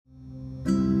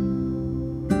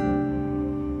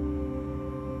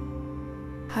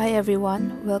Hi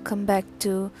everyone, welcome back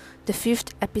to the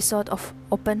fifth episode of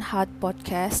Open Heart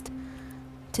Podcast.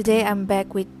 Today I'm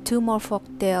back with two more folk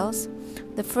tales.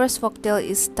 The first folk tale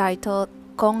is titled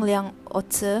Kong Liang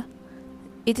Otse.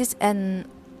 It is an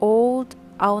old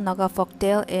Ao Naga folk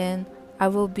tale and I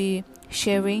will be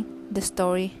sharing the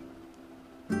story.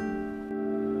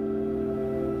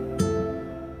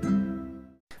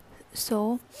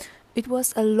 So, it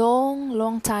was a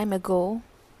long time ago.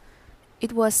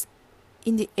 It was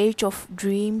in the age of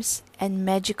dreams and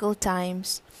magical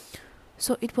times.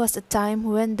 So it was a time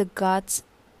when the gods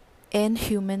and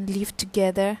human lived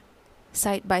together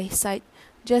side by side.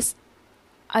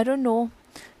 I don't know,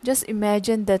 just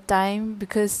imagine the time,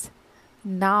 because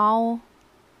now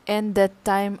and that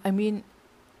time,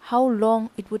 how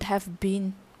long it would have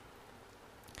been.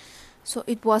 So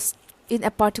it was in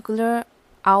a particular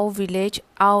Ao village.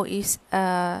 Ao is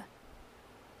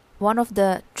one of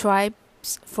the tribes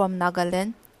from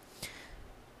Nagaland.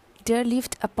 There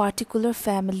lived a particular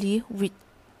family with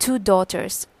two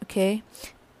daughters, okay?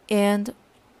 And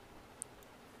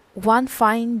one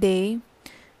fine day,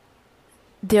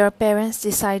 their parents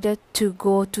decided to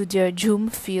go to their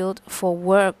jhum field for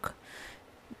work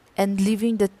and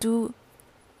leaving the two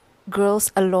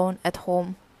girls alone at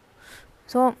home.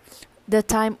 So the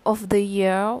time of the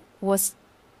year was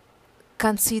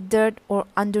considered or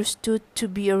understood to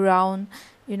be around,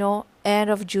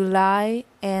 end of July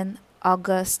and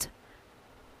August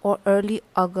or early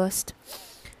August.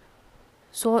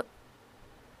 So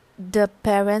the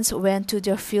parents went to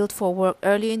their field for work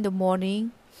early in the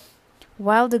morning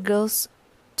while the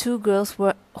two girls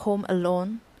were home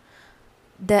alone.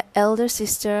 The elder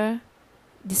sister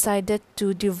decided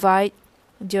to divide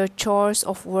their chores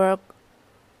of work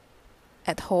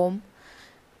at home.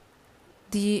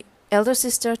 The elder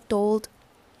sister told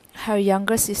her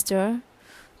younger sister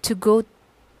to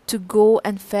go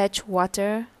and fetch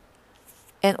water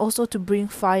and also to bring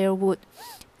firewood,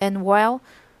 and while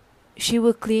she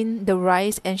will clean the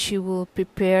rice and she will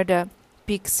prepare the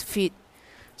pig's feed.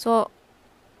 So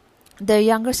the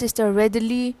younger sister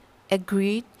readily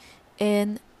agreed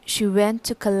and she went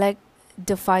to collect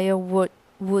the firewood.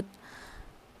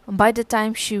 By the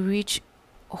time she reached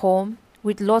home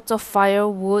with lots of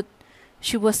firewood,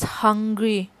 she was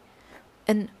hungry,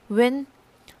 and when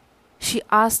she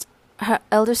asked her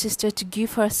elder sister to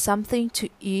give her something to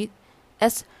eat,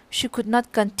 as she could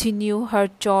not continue her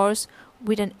chores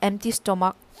with an empty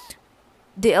stomach,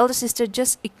 the elder sister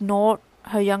just ignored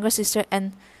her younger sister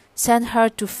and sent her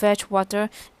to fetch water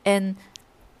and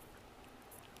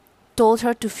told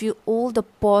her to fill all the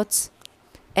pots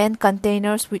and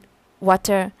containers with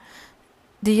water.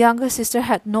 The younger sister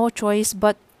had no choice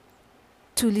but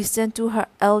to listen to her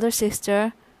elder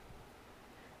sister.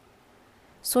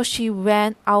 So she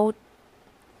went out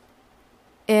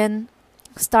and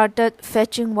started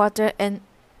fetching water, and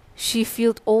she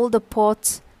filled all the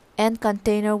pots and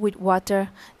container with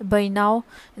water. By now,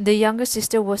 the younger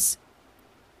sister was,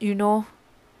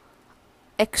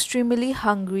 extremely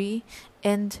hungry,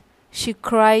 and she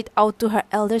cried out to her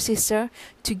elder sister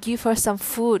to give her some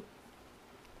food.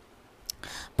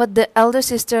 But the elder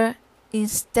sister,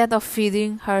 instead of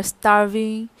feeding her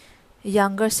starving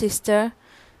younger sister,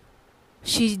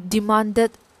 she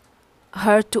demanded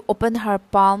her to open her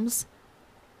palms,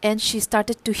 and she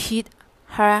started to heat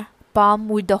her palm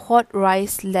with the hot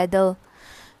rice ladle.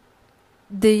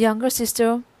 The younger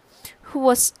sister, who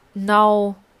was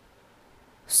now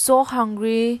so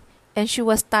hungry and she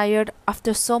was tired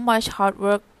after so much hard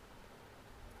work,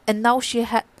 and now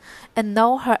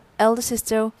her elder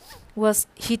sister was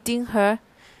hitting her.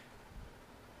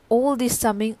 All this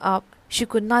summing up, she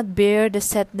could not bear the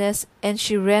sadness and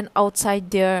she ran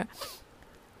outside their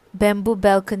bamboo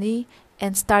balcony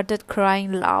and started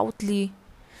crying loudly.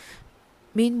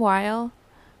 Meanwhile,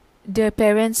 their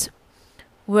parents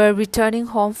were returning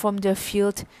home from their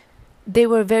field. They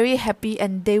were very happy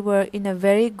and they were in a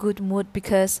very good mood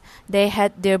because they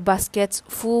had their baskets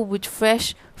full with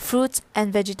fresh fruits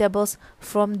and vegetables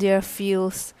from their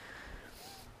fields.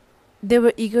 They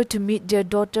were eager to meet their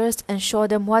daughters and show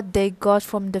them what they got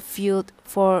from the field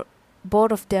for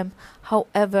both of them.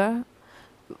 However,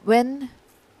 when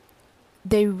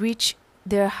they reached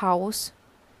their house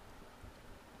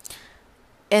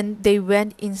and they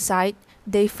went inside,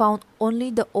 they found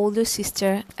only the older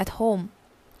sister at home.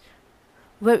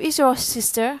 "Where is your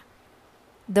sister?"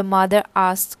 the mother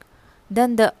asked.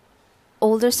 Then the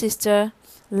older sister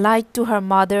lied to her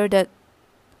mother that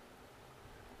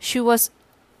she was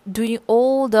doing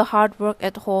all the hard work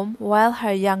at home while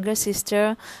her younger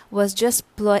sister was just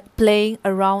playing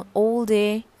around all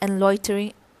day and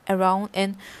loitering around,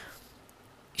 and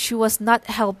she was not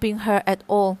helping her at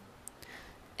all.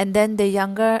 And then the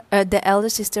elder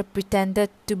sister pretended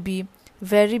to be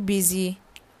very busy.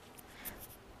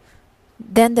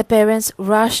 Then the parents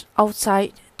rushed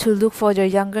outside to look for their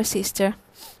younger sister.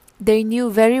 They knew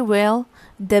very well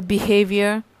the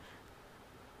behavior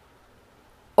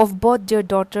of both their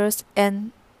daughters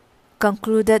and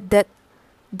concluded that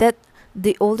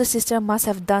the older sister must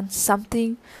have done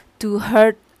something to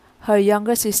hurt her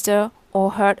younger sister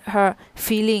or hurt her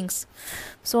feelings.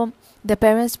 So the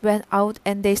parents went out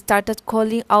and they started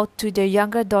calling out to their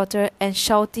younger daughter and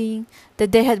shouting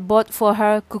that they had bought for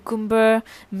her cucumber,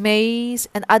 maize,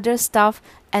 and other stuff,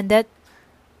 and that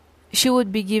she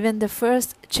would be given the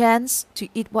first chance to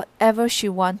eat whatever she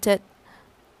wanted.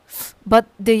 But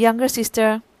the younger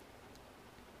sister,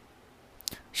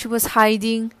 she was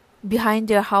hiding behind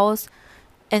their house,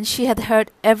 and she had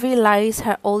heard every lies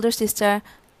her older sister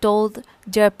told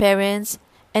their parents,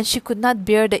 and she could not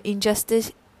bear the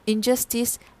injustice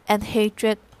and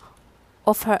hatred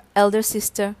of her elder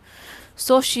sister.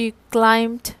 So she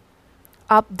climbed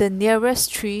up the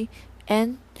nearest tree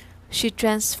and she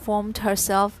transformed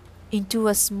herself into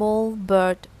a small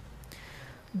bird.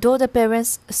 Though the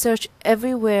parents searched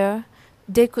everywhere,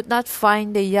 they could not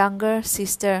find the younger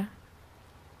sister.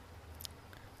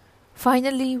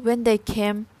 Finally, when they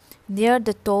came near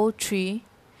the tall tree,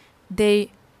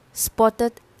 they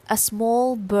spotted a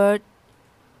small bird,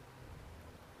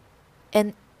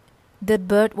 and the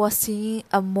bird was singing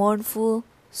a mournful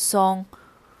song,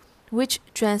 which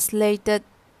translated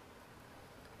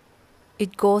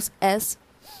it goes as,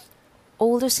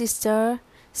 "Older sister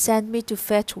sent me to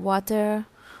fetch water,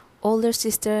 older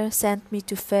sister sent me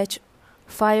to fetch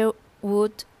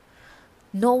firewood.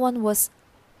 Not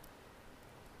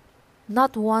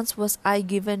once was I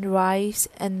given rice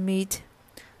and meat,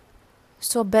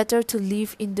 so better to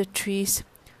live in the trees.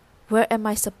 Where am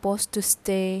I supposed to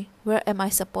stay? Where am I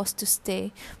supposed to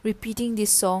stay?" Repeating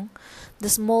this song, the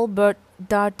small bird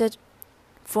darted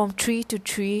from tree to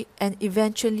tree, and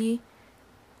eventually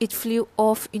it flew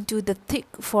off into the thick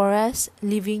forest,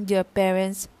 leaving their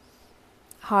parents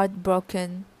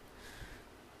heartbroken.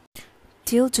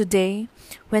 Till today,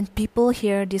 when people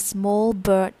hear this small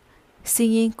bird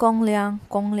singing "Kong Liang,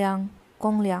 Kong Liang,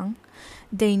 Kong Liang,"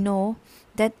 they know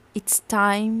that it's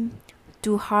time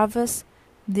to harvest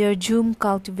their jum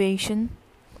cultivation,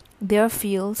 their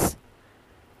fields.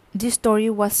 This story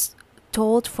was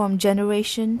told from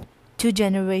generation to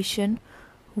generation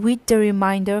with the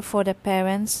reminder for the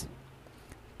parents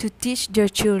to teach their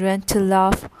children to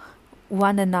love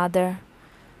one another.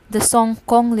 The song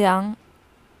 "Kong Liang,"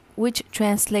 which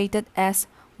translated as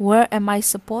 "Where am I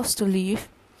supposed to live?"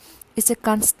 is a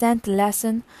constant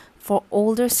lesson for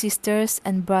older sisters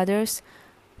and brothers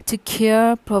to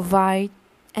care, provide,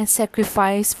 and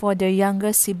sacrifice for their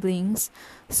younger siblings,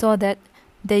 so that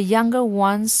the younger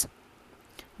ones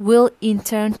will in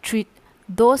turn treat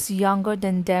those younger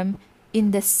than them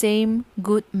in the same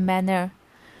good manner.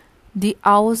 The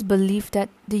owls believe that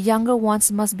the younger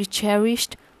ones must be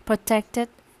cherished, protected,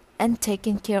 and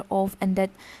taken care of, and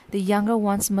that the younger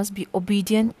ones must be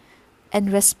obedient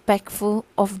and respectful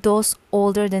of those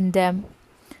older than them.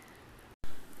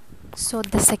 So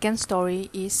the second story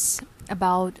is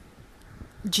about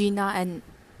Gina and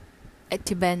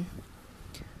Etiben.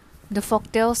 The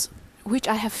folktales which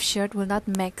I have shared will not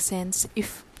make sense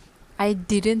if I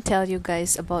didn't tell you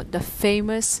guys about the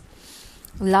famous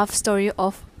love story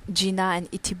of Gina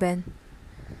and Etiben.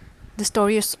 The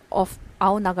story is of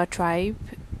Ao Naga tribe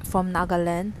from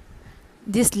Nagaland.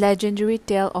 This legendary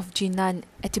tale of Gina and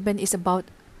Etiben is about,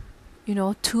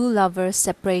 two lovers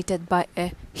separated by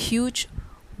a huge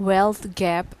wealth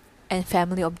gap and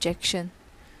family objection.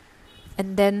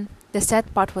 And then the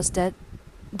sad part was that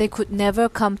they could never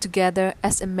come together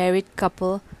as a married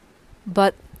couple,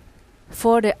 but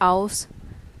for the owls,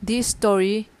 this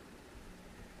story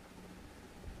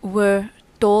were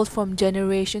told from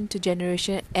generation to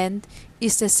generation and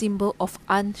is a symbol of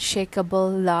unshakable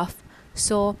love.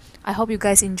 So I hope you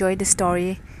guys enjoyed the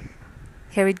story.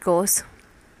 Here it goes.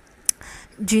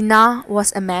 Gina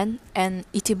was a man and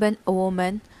Itiban a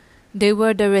woman. They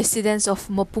were the residents of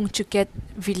Mopungchuket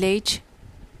village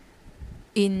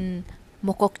in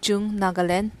Mokokchung,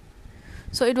 Nagaland.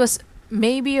 So it was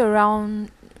maybe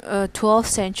around 12th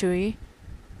century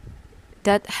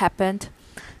that happened.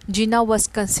 Gina was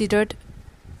considered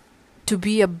to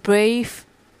be a brave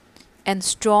and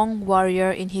strong warrior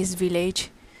in his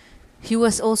village. He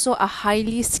was also a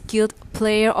highly skilled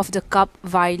player of the cup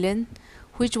violin,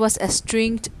 which was a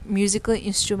stringed musical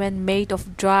instrument made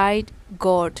of dried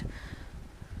gourd.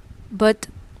 But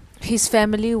his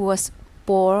family was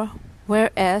poor,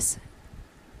 whereas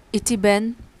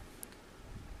Itiben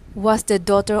was the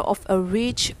daughter of a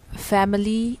rich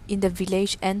family in the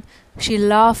village, and she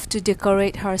loved to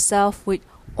decorate herself with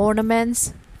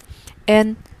ornaments,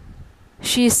 and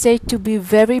she is said to be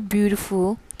very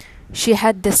beautiful. She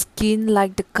had the skin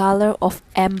like the color of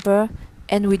amber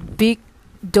and with big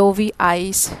doughy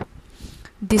eyes.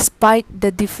 Despite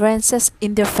the differences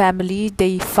in their family,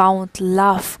 they found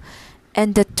love,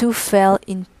 and the two fell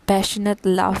in passionate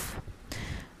love.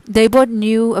 They both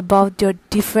knew about their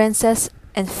differences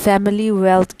and family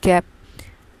wealth gap,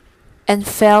 and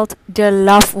felt their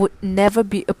love would never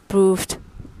be approved.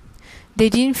 They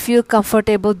didn't feel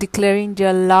comfortable declaring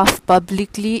their love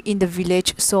publicly in the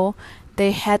village, so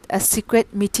they had a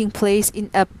secret meeting place in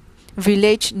a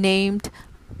village named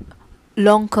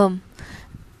Longcombe.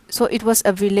 So it was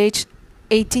a village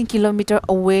 18 kilometers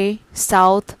away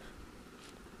south,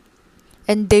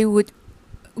 and they would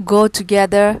go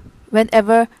together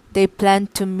whenever they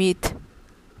planned to meet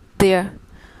there.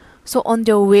 So on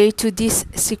their way to this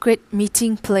secret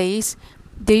meeting place,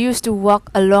 they used to walk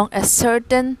along a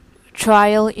certain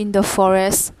trail in the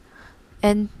forest,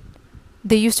 and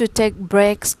they used to take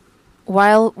breaks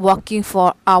while walking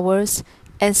for hours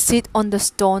and sit on the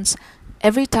stones.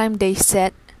 Every time they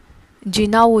sat,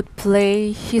 Gina would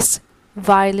play his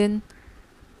violin,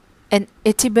 and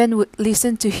Etiben would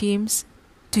listen to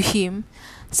him.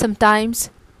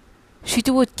 Sometimes she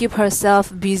too would keep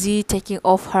herself busy taking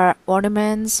off her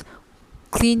ornaments,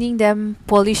 cleaning them,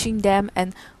 polishing them,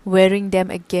 and wearing them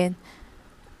again.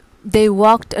 They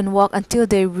walked and walked until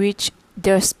they reached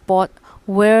their spot,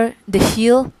 where the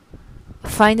hill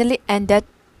finally ended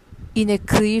in a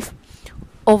cliff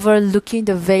overlooking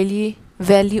the valley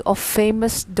of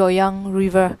famous Doyang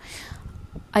River.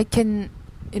 I can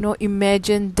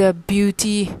imagine the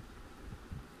beauty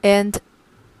and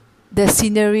the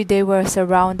scenery they were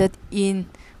surrounded in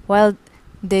while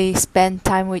they spent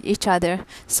time with each other.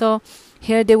 So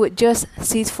here they would just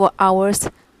sit for hours,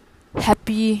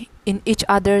 happy in each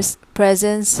other's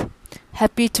presence,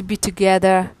 happy to be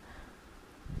together.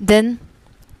 Then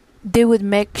they would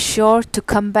make sure to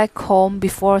come back home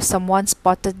before someone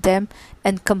spotted them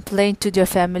and complain to their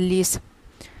families.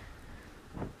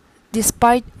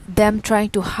 Despite them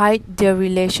trying to hide their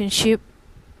relationship,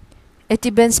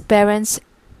 Etiben's parents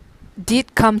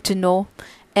did come to know,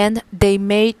 and they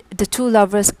made the two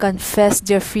lovers confess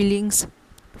their feelings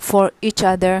for each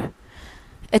other.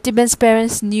 Etiben's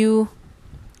parents knew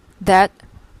that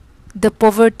the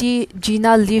poverty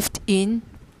Gina lived in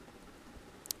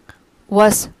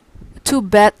was too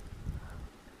bad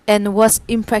and was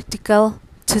impractical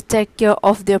to take care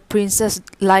of their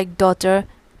princess-like daughter,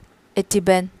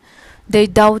 Etiben. They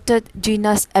doubted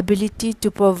Gina's ability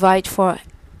to provide for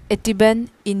Etiben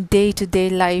in day-to-day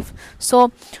life.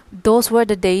 So those were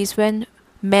the days when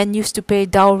men used to pay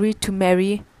dowry to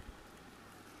marry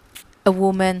a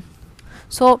woman.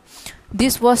 So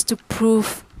this was to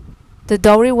prove, the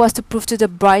dowry was to prove to the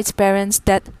bride's parents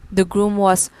that the groom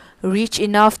was rich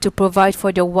enough to provide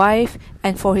for the wife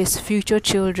and for his future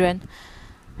children.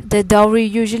 The dowry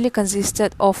usually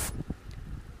consisted of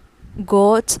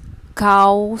goats,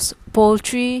 cows,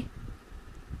 poultry,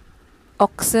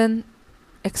 oxen,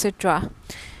 etc.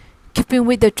 Keeping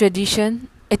with the tradition,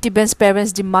 Etiben's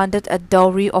parents demanded a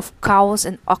dowry of cows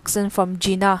and oxen from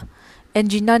Gina,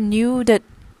 and Gina knew that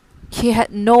he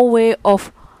had no way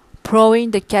of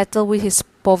proving the cattle with his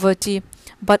poverty,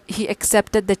 but he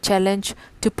accepted the challenge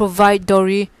to provide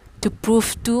dowry to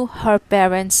prove to her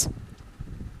parents.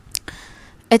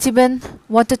 Etiben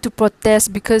wanted to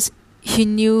protest because she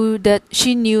knew that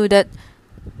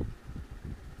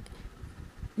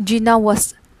Gina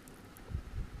was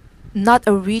not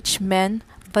a rich man,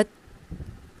 but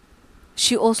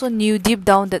she also knew deep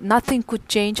down that nothing could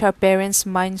change her parents'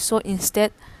 mind. So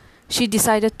instead, she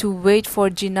decided to wait for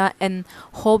Gina and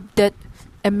hope that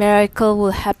a miracle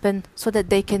will happen so that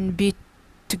they can be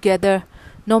together,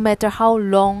 no matter how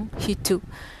long he took.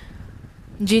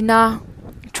 Gina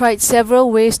tried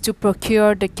several ways to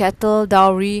procure the cattle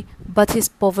dowry, but his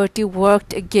poverty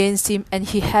worked against him and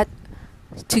he had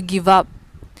to give up.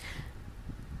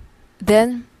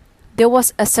 Then there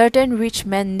was a certain rich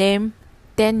man named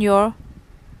Tenyor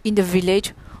in the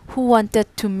village who wanted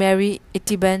to marry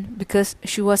Etiben because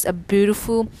she was a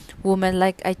beautiful woman,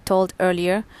 like I told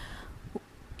earlier.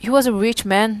 He was a rich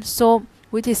man, so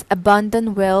with his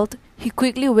abundant wealth, he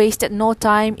quickly wasted no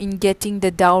time in getting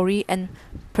the dowry and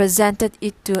presented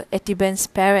it to Etiben's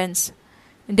parents.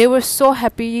 And they were so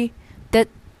happy that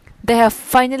they have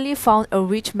finally found a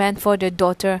rich man for their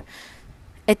daughter.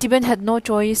 Etiben had no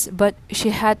choice, but she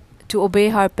had to obey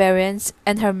her parents,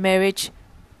 and her marriage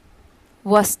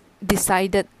was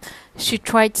decided. She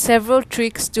tried several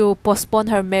tricks to postpone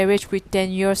her marriage with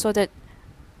Tenyor so that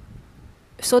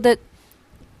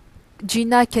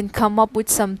Gina can come up with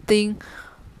something,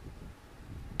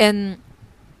 and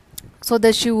so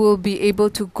that she will be able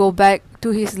to go back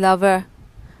to his lover.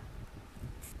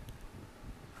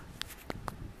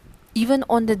 Even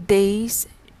on the days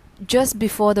just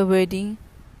before the wedding,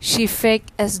 she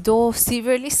faked as though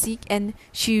severely sick, and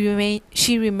she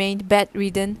remained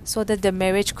bedridden so that the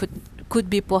marriage could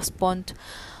be postponed.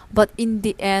 But in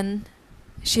the end,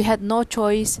 she had no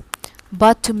choice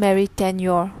but to marry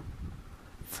Tenyor.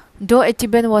 Though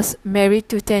Etiben was married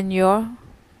to Tenyor,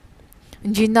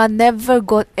 Gina never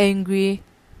got angry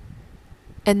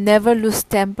and never lost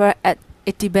temper at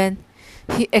Etiben.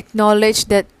 He acknowledged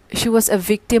that she was a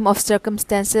victim of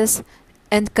circumstances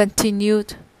and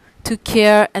continued to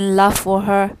care and love for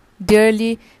her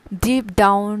dearly deep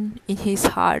down in his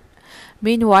heart.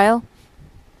 Meanwhile,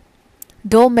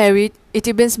 though married,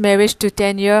 Etiben's marriage to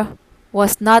Tenyor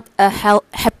was not a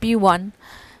happy one.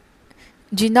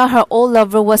 Gina, her old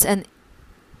lover, was an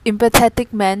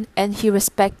empathetic man, and he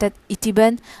respected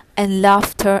Etiben and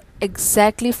loved her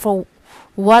exactly for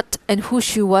what and who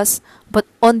she was. But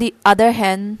on the other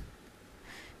hand,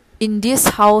 in this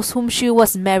house whom she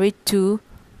was married to,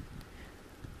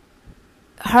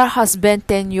 her husband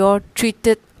Tenyor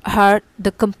treated her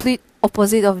the complete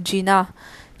opposite of Gina.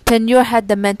 Tenyor had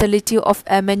the mentality of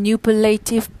a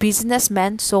manipulative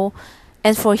businessman,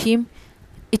 and for him,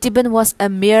 Etiben was a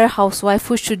mere housewife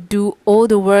who should do all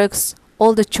the works,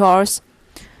 all the chores.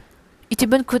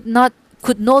 Etiben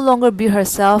could no longer be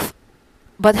herself,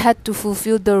 but had to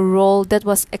fulfill the role that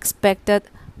was expected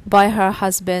by her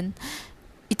husband.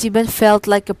 Etiben felt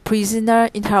like a prisoner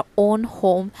in her own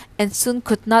home and soon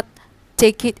could not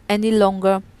take it any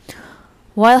longer.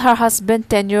 While her husband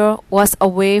Tenyor was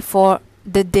away for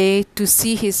the day to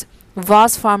see his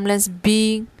vast farmlands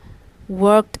being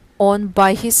worked on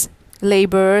by his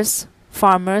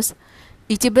farmers,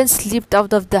 Etiben slipped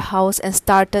out of the house and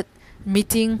started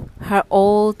meeting her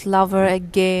old lover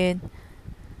again.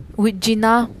 With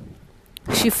Gina,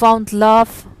 she found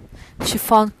love, she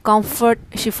found comfort,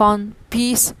 she found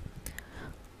peace.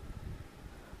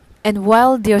 And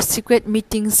while their secret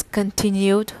meetings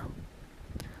continued,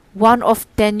 one of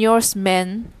Tenyor's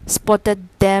men spotted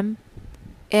them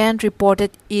and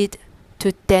reported it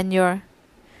to Tenyor.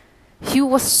 He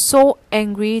was so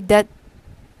angry that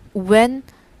when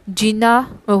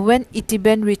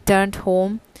Etiben returned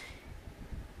home,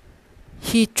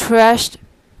 he trashed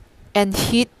and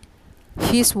hit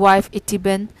his wife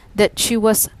Etiben that she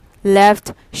was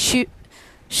left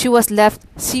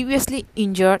seriously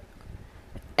injured,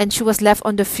 and she was left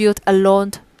on the field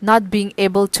alone, not being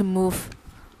able to move.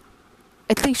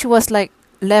 I think she was like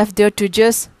left there to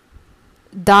just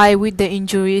die with the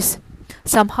injuries.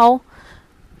 Somehow,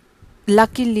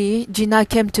 luckily, Gina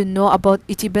came to know about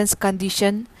Etiben's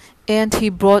condition, and he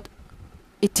brought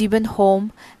Etiben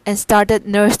home and started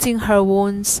nursing her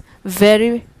wounds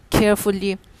very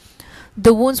carefully.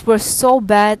 The wounds were so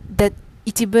bad that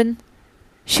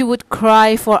she would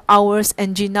cry for hours,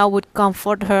 and Gina would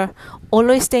comfort her,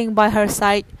 always staying by her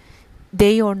side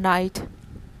day or night.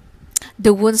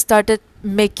 The wounds started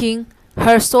making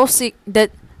her so sick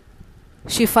that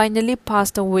she finally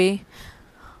passed away.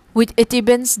 With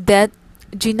Etiben's death,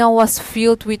 Gina was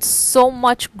filled with so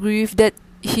much grief that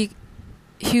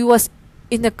he was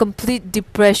in a complete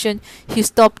depression. He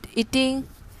stopped eating,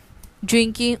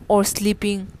 drinking, or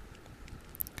sleeping.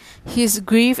 His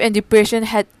grief and depression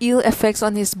had ill effects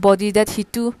on his body that he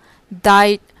too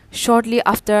died shortly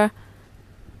after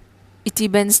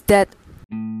Etiben's death.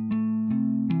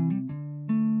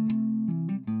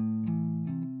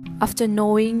 After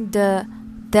knowing the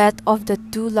death of the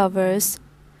two lovers,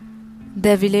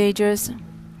 the villagers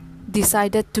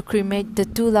decided to cremate the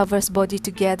two lovers' body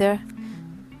together.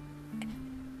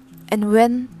 And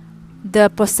when the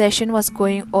procession was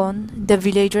going on, the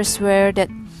villagers swear that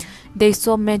they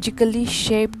saw magically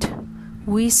shaped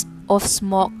wisps of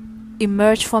smoke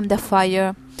emerge from the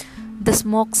fire. The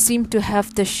smoke seemed to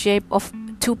have the shape of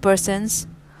two persons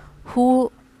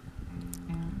who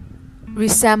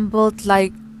resembled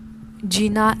like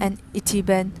Gina and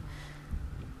Etiben.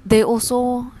 They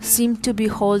also seemed to be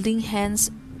holding hands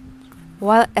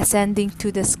while ascending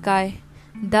to the sky.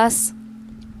 Thus,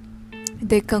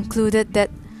 they concluded that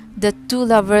the two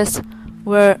lovers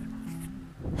were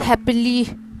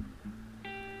happily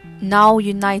now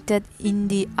united in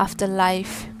the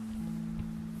afterlife.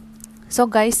 So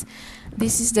guys,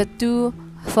 this is the two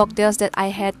folktales that I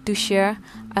had to share.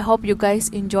 I hope you guys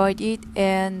enjoyed it,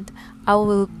 and I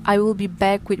will be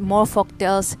back with more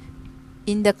folktales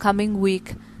in the coming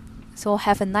week. So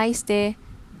have a nice day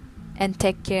and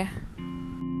take care.